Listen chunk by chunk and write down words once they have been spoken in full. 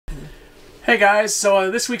Hey guys, so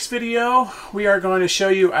in this week's video we are going to show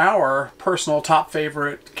you our personal top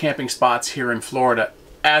favorite camping spots here in Florida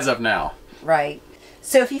as of now. Right.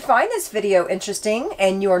 So if you find this video interesting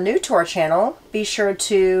and you are new to our channel, be sure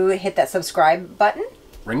to hit that subscribe button.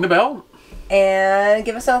 Ring the bell. And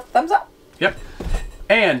give us a thumbs up. Yep.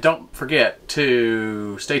 And don't forget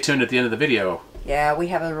to stay tuned at the end of the video. Yeah, we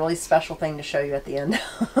have a really special thing to show you at the end.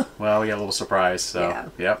 Well, we got a little surprise, so yeah.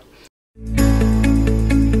 Yep.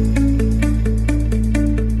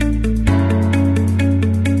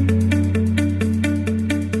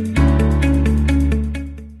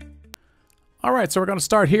 Alright, so we're going to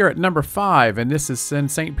start here at number 5, and this is in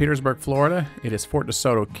St. Petersburg, Florida. It is Fort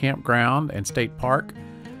Soto Campground and State Park.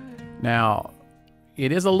 Now,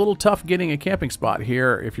 it is a little tough getting a camping spot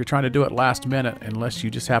here if you're trying to do it last minute, unless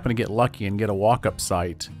you just happen to get lucky and get a walk-up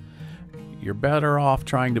site. You're better off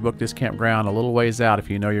trying to book this campground a little ways out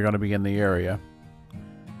if you know you're going to be in the area.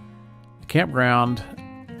 The campground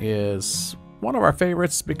is one of our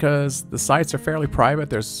favorites because the sites are fairly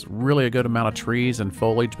private. There's really a good amount of trees and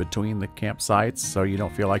foliage between the campsites, so you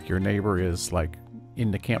don't feel like your neighbor is like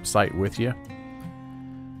in the campsite with you.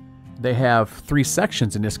 They have 3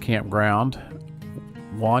 sections in this campground.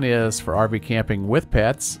 One is for RV camping with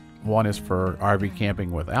pets, one is for RV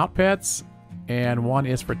camping without pets, and one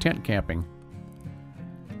is for tent camping.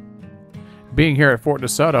 Being here at Fort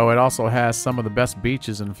DeSoto, it also has some of the best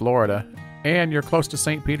beaches in Florida, and you're close to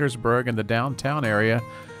St. Petersburg in the downtown area,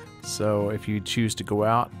 so if you choose to go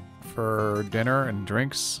out for dinner and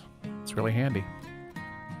drinks, it's really handy.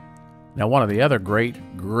 Now, one of the other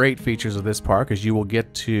great features of this park is you will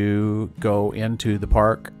get to go into the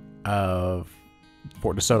park of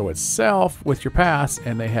Fort DeSoto itself with your pass,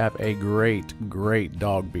 and they have a great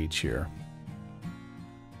dog beach here.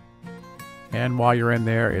 And while you're in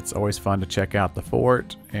there, it's always fun to check out the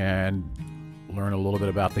fort and learn a little bit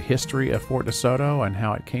about the history of Fort DeSoto and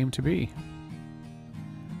how it came to be.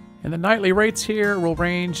 And the nightly rates here will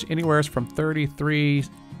range anywhere from $33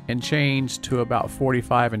 and change to about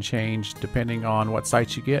 $45 and change, depending on what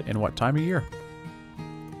sites you get and what time of year.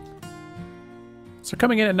 So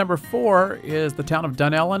coming in at number 4 is the town of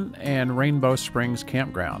Dunellen and Rainbow Springs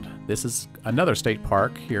Campground. This is another state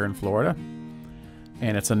park here in Florida,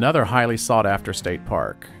 and it's another highly sought after state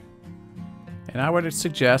park. And I would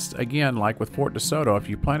suggest, again, like with Fort DeSoto, if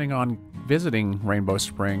you're planning on visiting Rainbow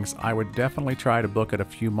Springs, I would definitely try to book it a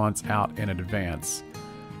few months out in advance.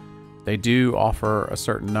 They do offer a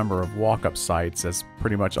certain number of walk-up sites, as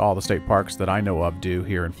pretty much all the state parks that I know of do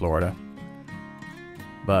here in Florida.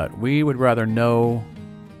 But we would rather know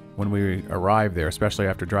when we arrive there, especially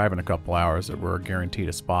after driving a couple hours, that we're guaranteed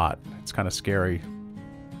a spot. It's kind of scary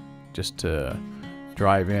just to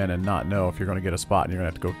drive in and not know if you're going to get a spot and you're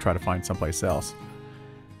going to have to go try to find someplace else.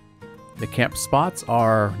 The camp spots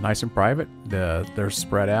are nice and private. They're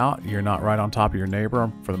spread out. You're not right on top of your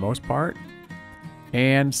neighbor for the most part.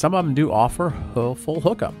 And some of them do offer a full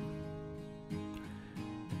hookup.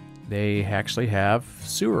 They actually have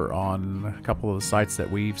sewer on a couple of the sites that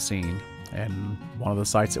we've seen, and one of the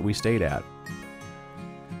sites that we stayed at.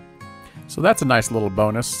 So that's a nice little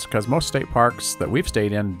bonus, because most state parks that we've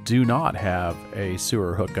stayed in do not have a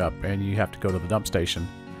sewer hookup, and you have to go to the dump station.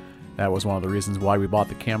 That was one of the reasons why we bought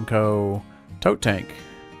the Camco tote tank.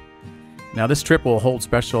 Now this trip will hold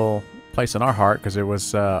special place in our heart because it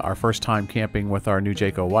was our first time camping with our new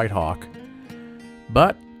Jayco Whitehawk.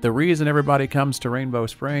 But the reason everybody comes to Rainbow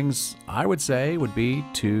Springs, I would say, would be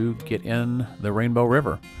to get in the Rainbow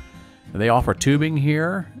River. They offer tubing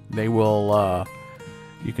here. They will,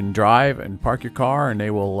 you can drive and park your car, and they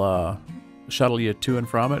will shuttle you to and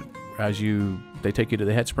from it as they take you to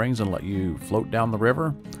the head springs and let you float down the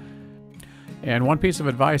river. And one piece of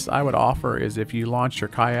advice I would offer is if you launch your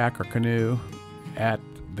kayak or canoe at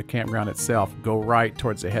the campground itself, go right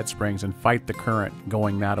towards the head springs and fight the current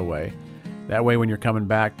going that way. That way when you're coming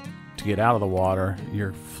back to get out of the water,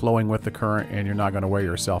 you're flowing with the current and you're not going to wear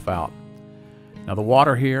yourself out. Now the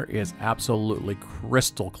water here is absolutely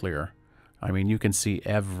crystal clear. I mean, you can see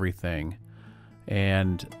everything.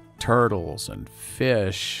 And turtles and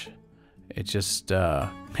fish. It just,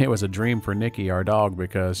 it was a dream for Nikki, our dog,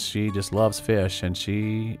 because she just loves fish and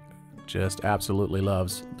she just absolutely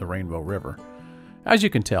loves the Rainbow River, as you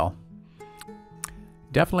can tell.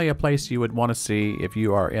 Definitely a place you would want to see if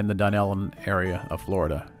you are in the Dunellen area of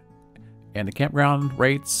Florida. And the campground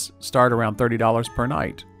rates start around $30 per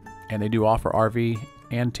night. And they do offer RV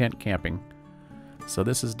and tent camping. So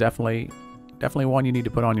this is definitely one you need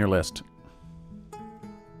to put on your list.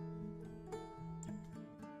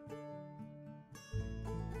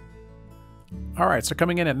 Alright, so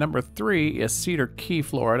coming in at number 3 is Cedar Key,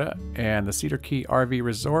 Florida, and the Cedar Key RV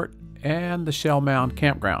Resort and the Shell Mound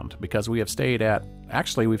Campground, because we have stayed at,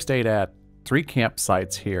 actually we've stayed at 3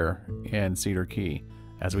 campsites here in Cedar Key,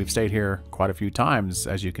 as we've stayed here quite a few times,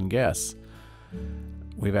 as you can guess.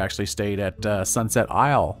 We've actually stayed at Sunset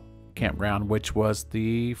Isle Campground, which was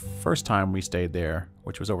the first time we stayed there,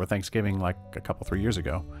 which was over Thanksgiving like a couple, 3 years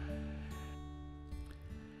ago.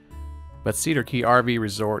 But Cedar Key RV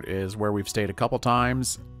Resort is where we've stayed a couple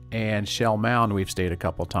times, and Shell Mound we've stayed a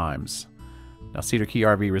couple times. Now, Cedar Key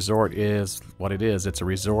RV Resort is what it is. It's a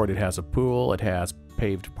resort. It has a pool. It has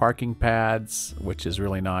paved parking pads, which is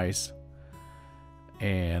really nice.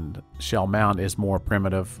 And Shell Mound is more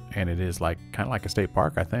primitive, and it is like kind of like a state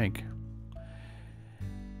park, I think.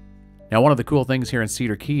 Now, one of the cool things here in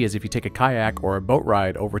Cedar Key is if you take a kayak or a boat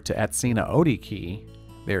ride over to Atsina-Odi Key,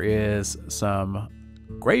 there is some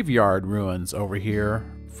graveyard ruins over here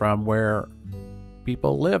from where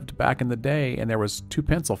people lived back in the day, and there was 2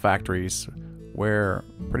 pencil factories where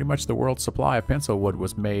pretty much the world's supply of pencil wood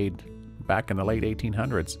was made back in the late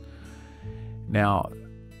 1800s. Now,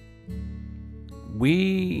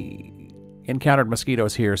 we encountered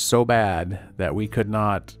mosquitoes here so bad that we could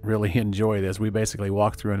not really enjoy this. We basically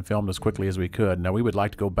walked through and filmed as quickly as we could. Now, we would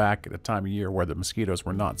like to go back at the time of year where the mosquitoes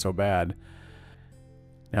were not so bad.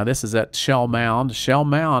 Now, this is at Shell Mound. Shell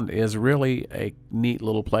Mound is really a neat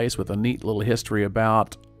little place with a neat little history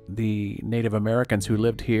about the Native Americans who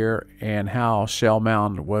lived here and how Shell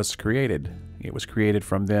Mound was created. It was created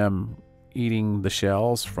from them eating the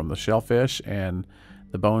shells from the shellfish and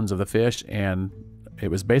the bones of the fish, and it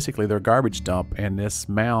was basically their garbage dump, and this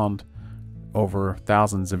mound over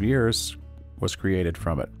thousands of years was created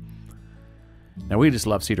from it. Now, we just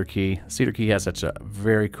love Cedar Key. Cedar Key has such a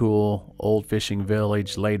very cool old fishing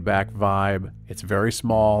village, laid back vibe. It's very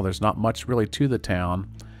small. There's not much really to the town,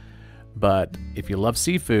 but if you love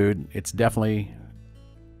seafood, it's definitely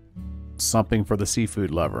something for the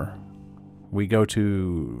seafood lover. We go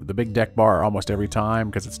to the Big Deck Bar almost every time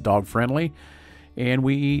because it's dog friendly, and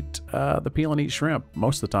we eat the peel and eat shrimp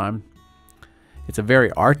most of the time. It's a very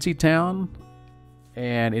artsy town,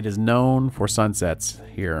 and it is known for sunsets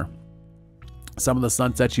here. Some of the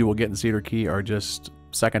sunsets you will get in Cedar Key are just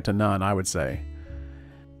second to none, I would say.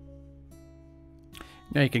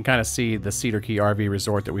 Now you can kind of see the Cedar Key RV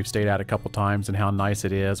Resort that we've stayed at a couple times and how nice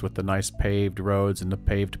it is with the nice paved roads and the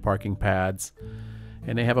paved parking pads.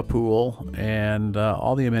 And they have a pool and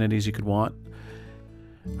all the amenities you could want.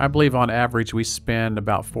 I believe on average we spend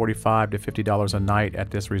about $45 to $50 a night at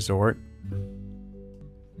this resort.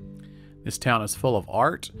 This town is full of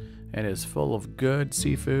art and is full of good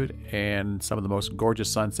seafood and some of the most gorgeous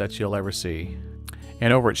sunsets you'll ever see.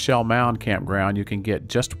 And over at Shell Mound Campground, you can get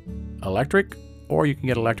just electric, or you can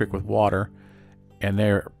get electric with water, and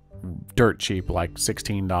they're dirt cheap, like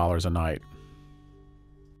 $16 a night.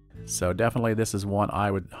 So definitely this is one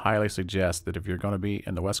I would highly suggest that if you're going to be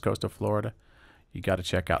in the west coast of Florida, you got to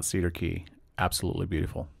check out Cedar Key. Absolutely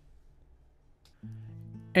beautiful.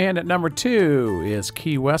 And at number 2 is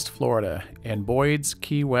Key West, Florida, and Boyd's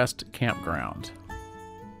Key West Campground.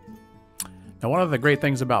 Now, one of the great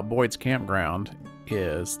things about Boyd's Campground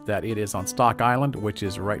is that it is on Stock Island, which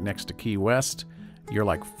is right next to Key West. You're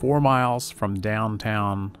like 4 miles from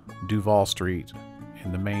downtown Duval Street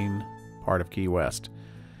in the main part of Key West.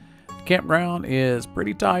 The campground is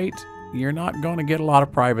pretty tight. You're not going to get a lot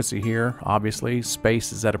of privacy here. Obviously,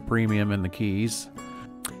 space is at a premium in the Keys.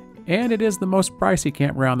 And it is the most pricey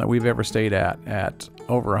campground that we've ever stayed at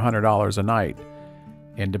over $100 a night.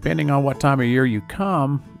 And depending on what time of year you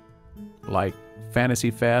come, like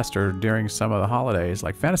Fantasy Fest or during some of the holidays,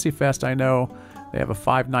 like Fantasy Fest, I know they have a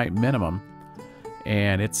 5-night minimum.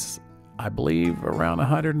 And it's, I believe, around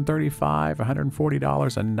 $135,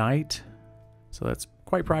 $140 a night. So that's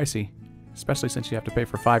quite pricey, especially since you have to pay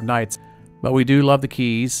for 5 nights. But we do love the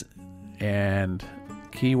Keys, and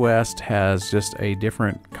Key West has just a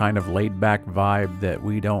different kind of laid-back vibe that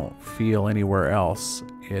we don't feel anywhere else.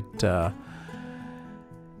 It's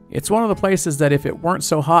one of the places that if it weren't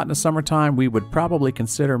so hot in the summertime, we would probably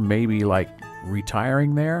consider maybe like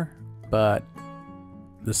retiring there. But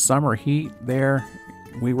the summer heat there,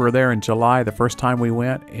 we were there in July the first time we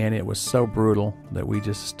went, and it was so brutal that we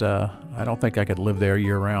just, I don't think I could live there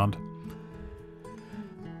year-round.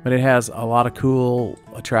 But it has a lot of cool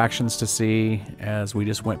attractions to see, as we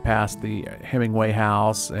just went past the Hemingway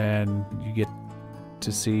house, and you get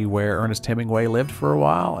to see where Ernest Hemingway lived for a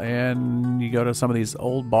while, and you go to some of these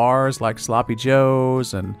old bars like Sloppy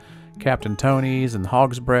Joe's and Captain Tony's and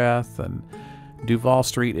Hog's Breath, and Duval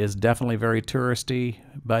Street is definitely very touristy,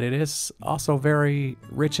 but it is also very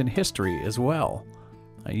rich in history as well.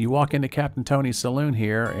 You walk into Captain Tony's Saloon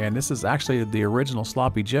here, and this is actually the original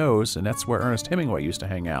Sloppy Joe's, and that's where Ernest Hemingway used to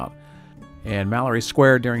hang out. And Mallory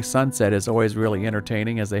Square during sunset is always really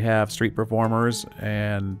entertaining as they have street performers,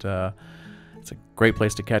 and it's a great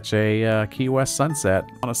place to catch a Key West sunset.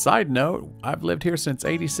 On a side note, I've lived here since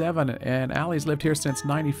 '87, and Allie's lived here since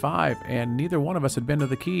 '95, and neither one of us had been to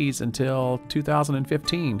the Keys until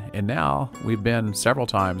 2015, and now we've been several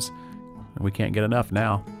times. We can't get enough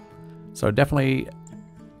now. So definitely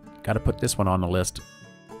got to put this one on the list.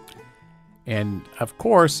 And of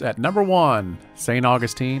course, at number 1, St.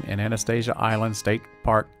 Augustine and Anastasia Island State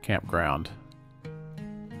Park Campground.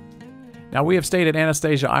 Now, we have stayed at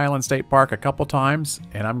Anastasia Island State Park a couple times,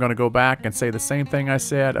 and I'm going to go back and say the same thing I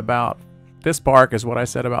said about this park as what I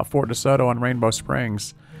said about Fort DeSoto and Rainbow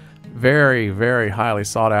Springs. Very, very highly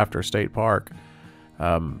sought after state park.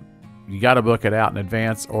 You got to book it out in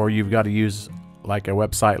advance, or you've got to use like a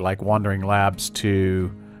website like Wandering Labs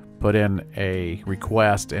to put in a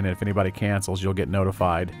request, and if anybody cancels, you'll get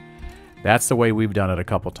notified. That's the way we've done it a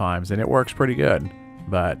couple times, and it works pretty good.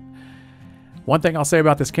 But one thing I'll say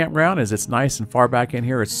about this campground is it's nice and far back in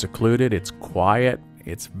here. It's secluded, it's quiet,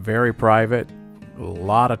 it's very private. A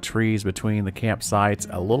lot of trees between the campsites,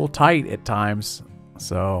 a little tight at times.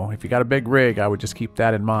 So if you got a big rig, I would just keep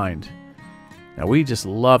that in mind. Now, we just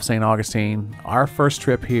love St. Augustine. Our first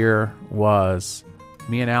trip here was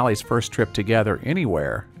me and Allie's first trip together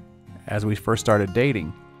anywhere as we first started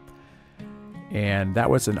dating. And that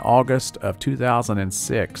was in August of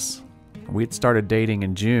 2006. We'd started dating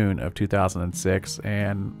in June of 2006,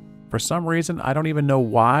 and for some reason, I don't even know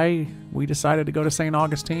why we decided to go to St.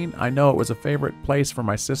 Augustine. I know it was a favorite place for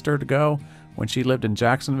my sister to go when she lived in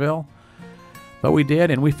Jacksonville, but we did,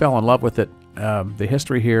 and we fell in love with it. The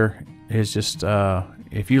history here is just,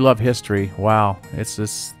 if you love history, wow, it's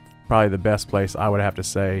just probably the best place, I would have to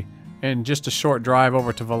say. And just a short drive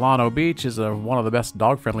over to Volano Beach is one of the best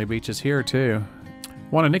dog-friendly beaches here, too.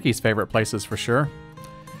 One of Nikki's favorite places, for sure.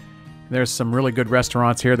 There's some really good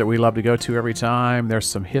restaurants here that we love to go to every time. There's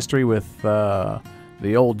some history with the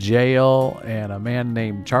old jail and a man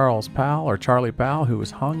named Charles Powell, or Charlie Powell, who was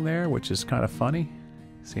hung there, which is kind of funny,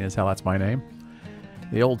 seeing as how that's my name.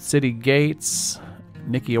 The old city gates.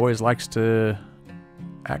 Nikki always likes to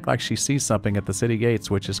act like she sees something at the city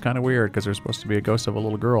gates, which is kind of weird because there's supposed to be a ghost of a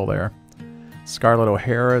little girl there. Scarlett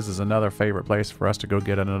O'Hara's is another favorite place for us to go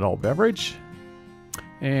get an adult beverage.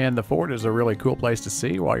 And the fort is a really cool place to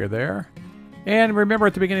see while you're there. And remember,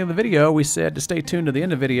 at the beginning of the video, we said to stay tuned to the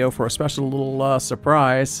end of the video for a special little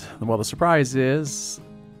surprise. Well, the surprise is,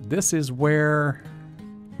 this is where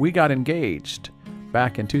we got engaged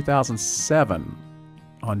back in 2007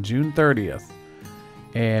 on June 30th.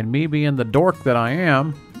 And me being the dork that I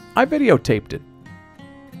am, I videotaped it.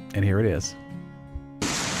 And here it is. My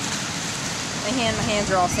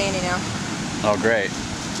hands are all sandy now. Oh, great.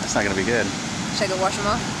 That's not going to be good. Should I go wash them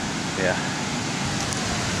off? Yeah.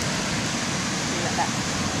 Give me that back.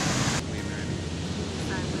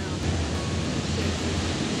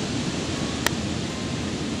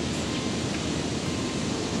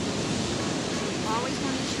 We always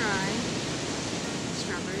want to try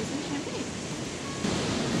strawberries and champagne.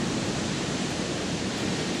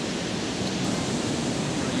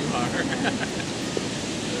 You are.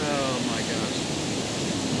 Oh my gosh.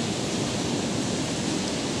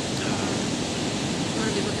 You want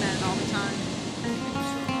to be looking at it all the time.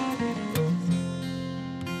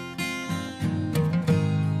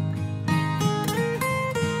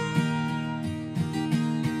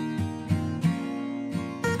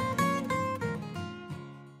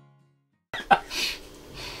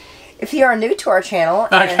 If you are new to our channel,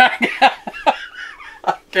 and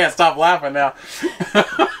I can't stop laughing now.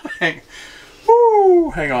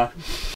 Woo, hang on.